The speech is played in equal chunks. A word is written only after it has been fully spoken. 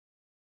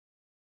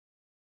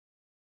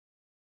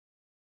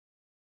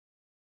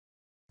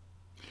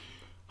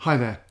Hi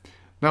there.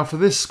 Now for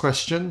this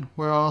question,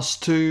 we're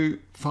asked to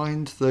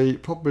find the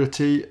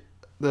probability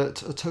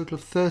that a total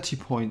of 30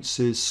 points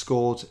is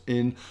scored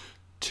in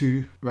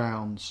 2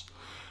 rounds.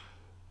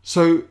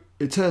 So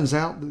it turns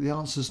out that the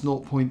answer is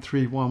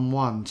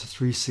 0.311 to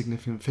 3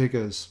 significant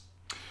figures.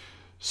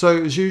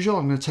 So as usual,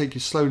 I'm going to take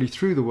you slowly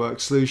through the work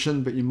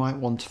solution, but you might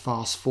want to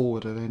fast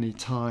forward at any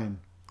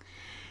time.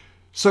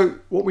 So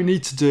what we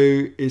need to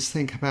do is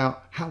think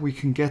about how we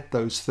can get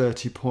those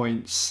 30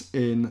 points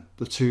in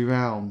the 2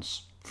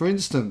 rounds. For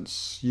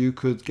instance, you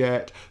could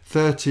get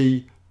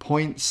 30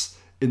 points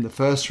in the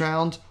first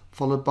round,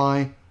 followed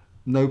by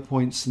no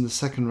points in the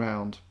second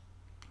round.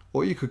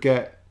 Or you could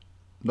get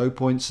no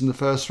points in the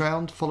first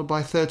round, followed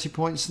by 30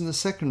 points in the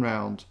second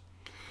round.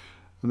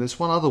 And there's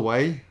one other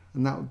way,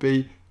 and that would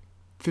be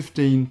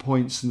 15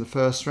 points in the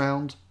first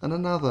round and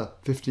another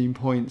 15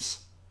 points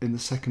in the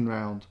second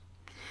round.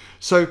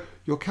 So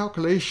your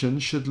calculation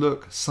should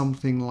look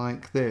something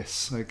like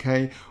this,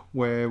 okay,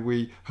 where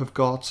we have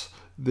got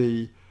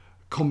the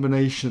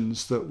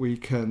combinations that we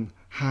can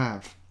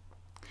have.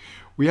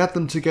 We add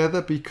them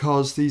together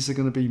because these are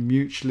going to be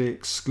mutually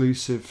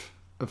exclusive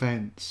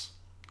events.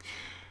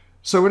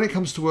 So when it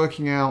comes to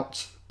working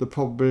out the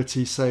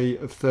probability, say,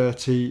 of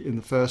 30 in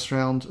the first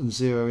round and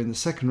 0 in the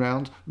second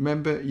round,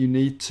 remember you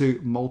need to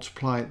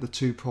multiply the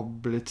two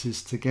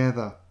probabilities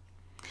together.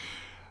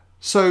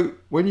 So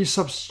when you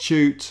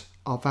substitute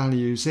our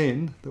values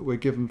in that we're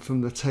given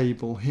from the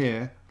table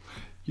here,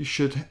 you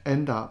should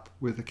end up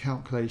with a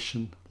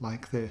calculation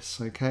like this,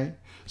 okay?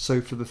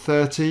 So for the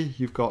 30,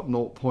 you've got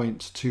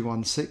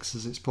 0.216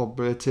 as its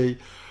probability,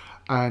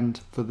 and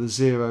for the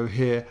 0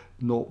 here,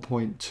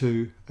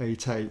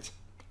 0.288,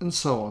 and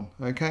so on,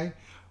 okay?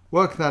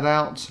 Work that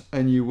out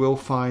and you will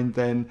find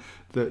then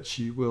that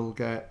you will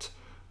get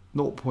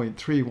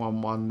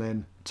 0.311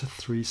 then to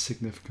 3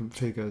 significant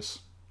figures,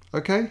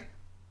 okay?